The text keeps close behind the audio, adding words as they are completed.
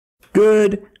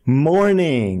Good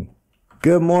morning.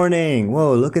 Good morning.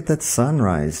 Whoa, look at that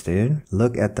sunrise, dude.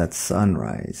 Look at that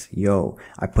sunrise. Yo,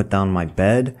 I put down my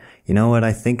bed. You know what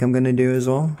I think I'm gonna do as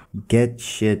well? Get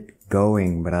shit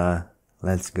going, bruh.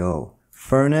 Let's go.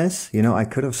 Furnace, I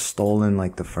could have stolen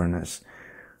like the furnace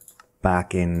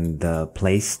back in the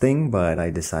place thing, but I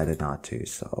decided not to.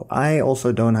 So I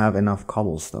also don't have enough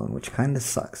cobblestone, which kind of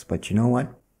sucks. But you know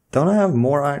what? Don't I have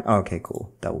more iron? Oh, okay,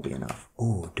 cool. That will be enough.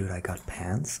 Oh, dude, I got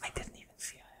pants. I didn't even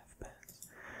see I have pants.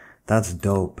 That's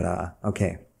dope, bruh.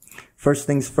 Okay. First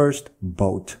things first,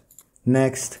 boat.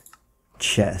 Next,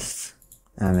 chests.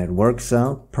 And it works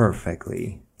out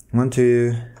perfectly. 1,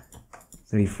 2,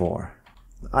 3, 4.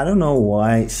 I don't know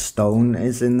why stone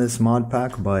is in this mod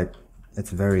pack, but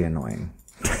it's very annoying.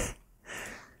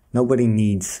 Nobody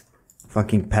needs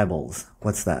fucking pebbles.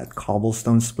 What's that?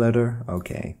 Cobblestone splitter?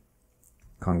 Okay.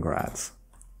 Congrats.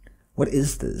 What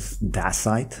is this?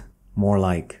 Dacite? More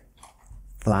like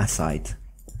flacite.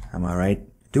 Am I right?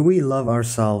 Do we love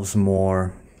ourselves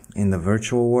more in the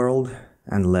virtual world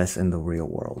and less in the real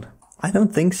world? I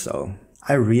don't think so.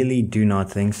 I really do not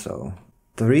think so.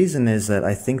 The reason is that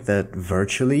I think that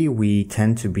virtually we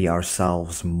tend to be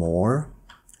ourselves more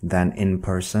than in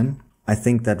person. I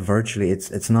think that virtually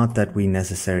it's not that we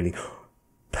necessarily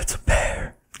that's a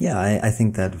bear. Yeah, I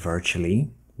think that virtually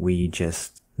we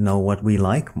just know what we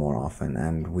like more often,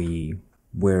 and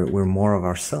we're more of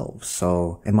ourselves.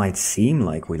 So it might seem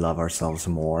like we love ourselves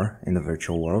more in the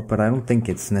virtual world, but I don't think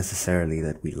it's necessarily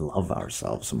that we love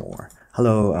ourselves more.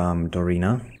 Hello,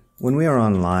 Dorina. When we are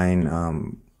online,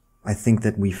 I think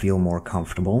that we feel more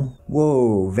comfortable.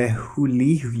 Whoa,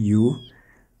 Vehuliu.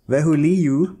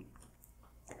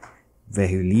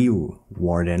 Vehuliu,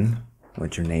 Warden.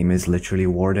 What your name is literally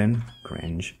Warden.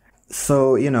 Cringe.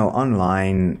 So,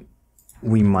 online,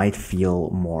 we might feel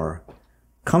more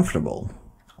comfortable,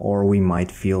 or we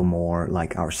might feel more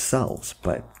like ourselves,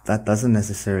 but that doesn't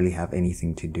necessarily have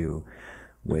anything to do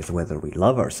with whether we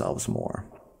love ourselves more.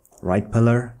 Right,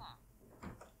 Pillar?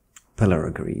 Pillar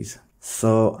agrees.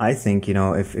 So I think,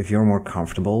 if you're more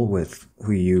comfortable with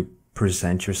who you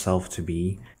present yourself to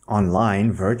be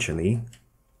online, virtually,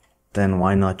 then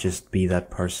why not just be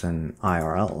that person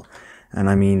IRL? And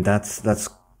I mean,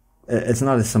 it's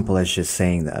not as simple as just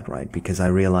saying that, right? Because I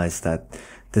realize that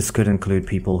this could include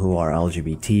people who are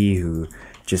LGBT, who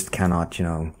just cannot,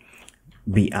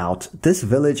 be out. This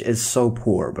village is so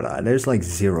poor, but there's like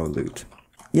zero loot.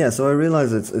 Yeah, so I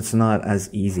realize it's not as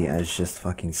easy as just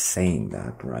fucking saying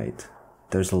that, right?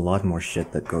 There's a lot more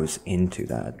shit that goes into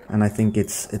that. And I think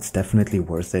it's definitely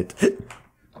worth it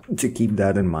to keep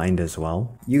that in mind as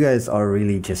well. You guys are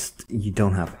really you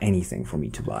don't have anything for me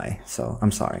to buy. So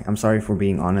I'm sorry. I'm sorry for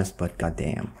being honest, but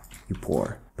goddamn, you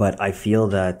poor. But I feel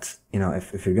that,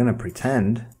 if you're gonna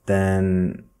pretend,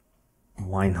 then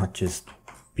why not just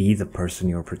be the person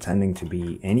you're pretending to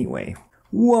be anyway?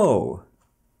 Whoa!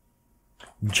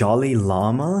 Jolly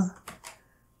Llama?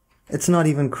 It's not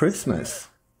even Christmas.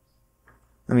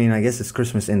 I mean, I guess it's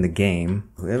Christmas in the game.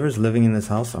 Whoever's living in this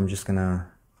house, I'm just gonna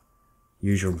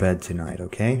use your bed tonight,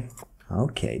 okay?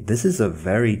 Okay, this is a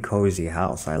very cozy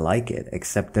house. I like it,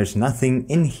 except there's nothing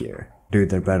in here. Dude,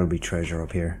 there better be treasure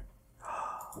up here.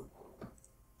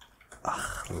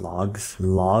 Ugh, logs.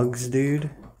 Logs,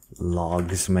 dude.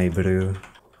 Logs, my bro.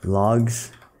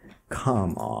 Logs?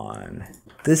 Come on.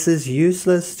 This is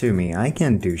useless to me. I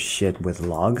can't do shit with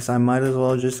logs. I might as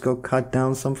well just go cut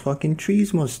down some fucking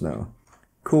trees, must know.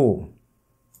 Cool.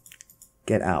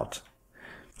 Get out.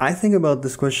 I think about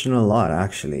this question a lot,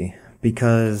 actually,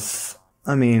 because,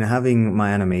 I mean, having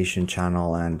my animation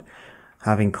channel and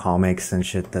having comics and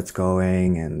shit that's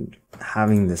going, and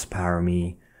having this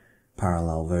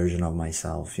parallel version of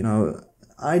myself,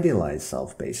 idealized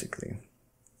self, basically.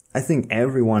 I think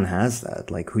everyone has that,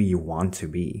 like, who you want to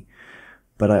be.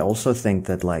 But I also think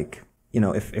that, like,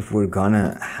 if we're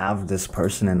gonna have this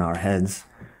person in our heads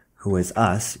who is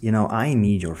us, I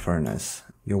need your furnace.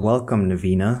 You're welcome,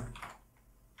 Navina.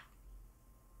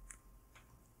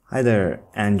 Hi there,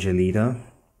 Angelita.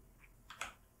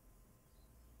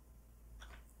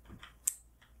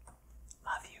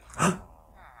 Love you.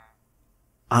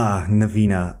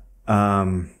 Navina.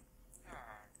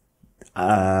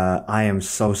 I am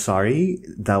so sorry.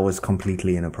 That was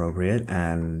completely inappropriate.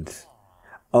 And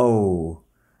oh,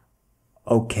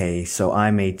 okay. So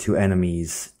I made 2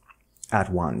 enemies at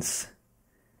once.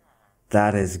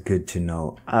 That is good to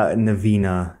know.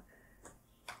 Navina,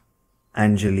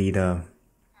 Angelita.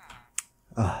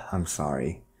 I'm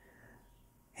sorry.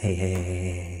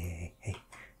 Hey.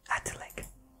 Atalik.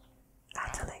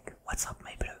 What's up,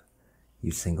 my bro?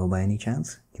 You single by any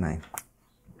chance? Can I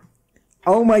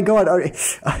Oh my god,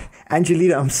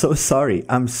 Angelita, I'm so sorry.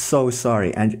 I'm so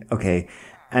sorry. Okay,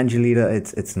 Angelita,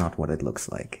 it's not what it looks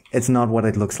like. It's not what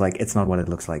it looks like. It's not what it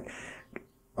looks like.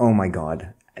 Oh my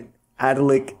god.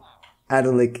 Adelic.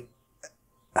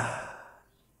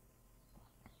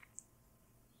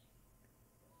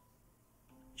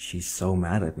 She's so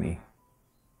mad at me.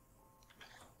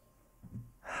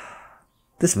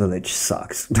 This village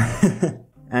sucks.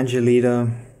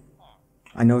 Angelita,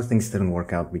 I know things didn't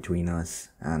work out between us,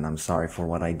 and I'm sorry for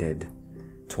what I did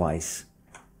twice.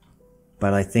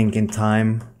 But I think in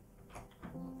time,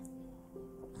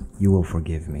 you will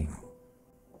forgive me.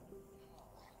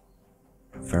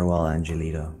 Farewell,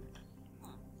 Angelita.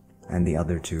 And the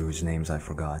other two whose names I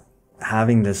forgot.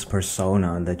 Having this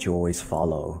persona that you always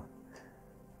follow,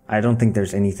 I don't think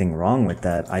there's anything wrong with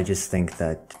that. I just think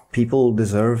that people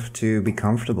deserve to be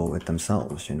comfortable with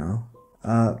themselves, you know?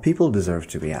 People deserve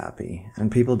to be happy,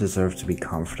 and people deserve to be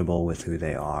comfortable with who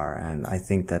they are, and I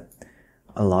think that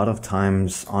a lot of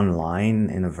times online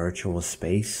in a virtual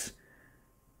space,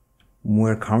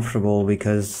 we're comfortable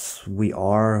because we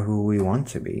are who we want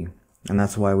to be. And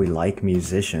that's why we like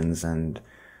musicians, and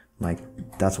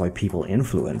that's why people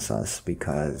influence us,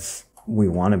 because we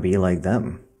want to be like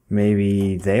them.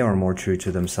 Maybe they are more true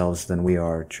to themselves than we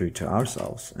are true to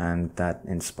ourselves, and that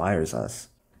inspires us.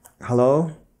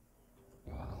 Hello?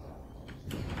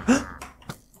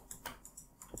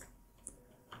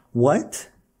 What?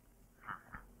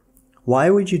 Why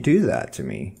would you do that to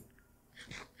me?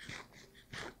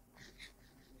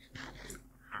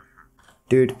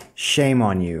 Dude, shame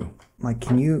on you.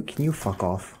 Can you fuck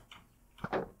off?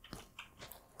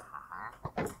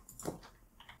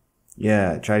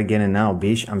 Yeah, try to get in now,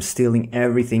 bitch. I'm stealing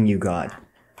everything you got.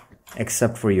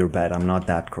 Except for your bed, I'm not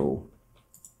that cruel.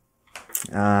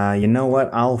 You know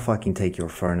what? I'll fucking take your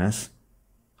furnace.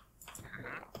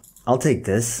 I'll take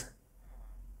this.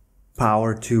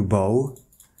 Power 2 bow.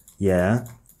 Yeah.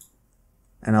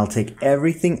 And I'll take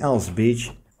everything else,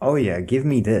 bitch. Oh yeah, give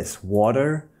me this.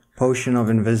 Water. Potion of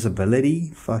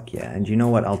invisibility. Fuck yeah. And you know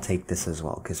what? I'll take this as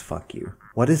well, cause fuck you.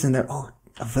 What is in there? Oh,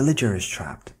 a villager is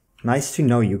trapped. Nice to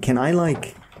know you. Can I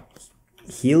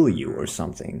heal you or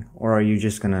something? Or are you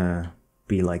just gonna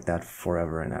be like that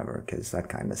forever and ever? Cause that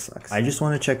kinda sucks. I just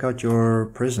wanna check out your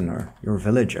prisoner. Your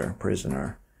villager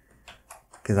prisoner.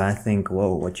 Cause I think,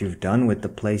 whoa, what you've done with the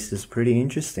place is pretty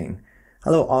interesting.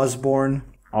 Hello, Osborne.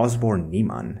 Osborne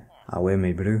Niemann. Awe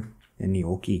me bru.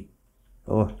 Nioki.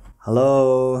 Oh,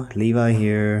 hello, Levi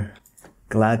here.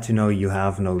 Glad to know you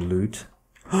have no loot.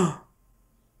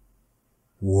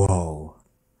 Whoa.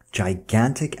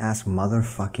 Gigantic ass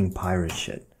motherfucking pirate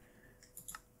shit.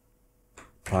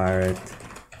 Pirate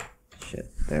shit.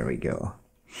 There we go.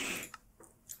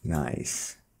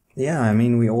 Nice. Yeah, I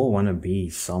mean, we all want to be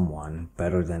someone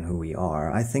better than who we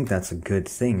are. I think that's a good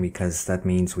thing, because that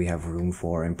means we have room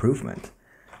for improvement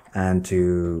and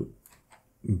to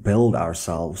build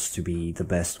ourselves to be the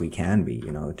best we can be,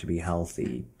 you know, to be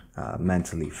healthy,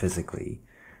 mentally, physically,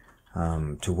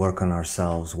 to work on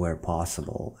ourselves where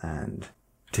possible, and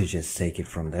to just take it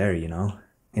from there, you know.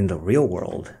 In the real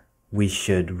world, we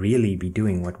should really be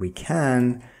doing what we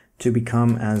can to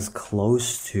become as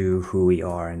close to who we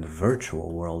are in the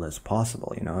virtual world as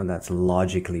possible, you know. That's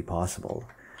logically possible.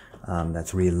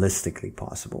 That's realistically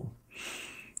possible.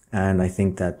 And I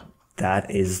think that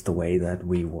that is the way that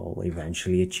we will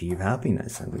eventually achieve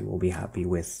happiness, and we will be happy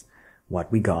with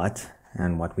what we got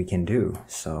and what we can do.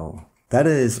 So that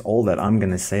is all that I'm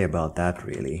gonna say about that,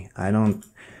 really.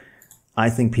 I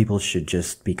think people should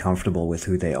just be comfortable with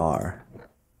who they are.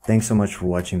 Thanks so much for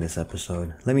watching this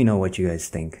episode. Let me know what you guys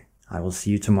think. I will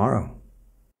see you tomorrow.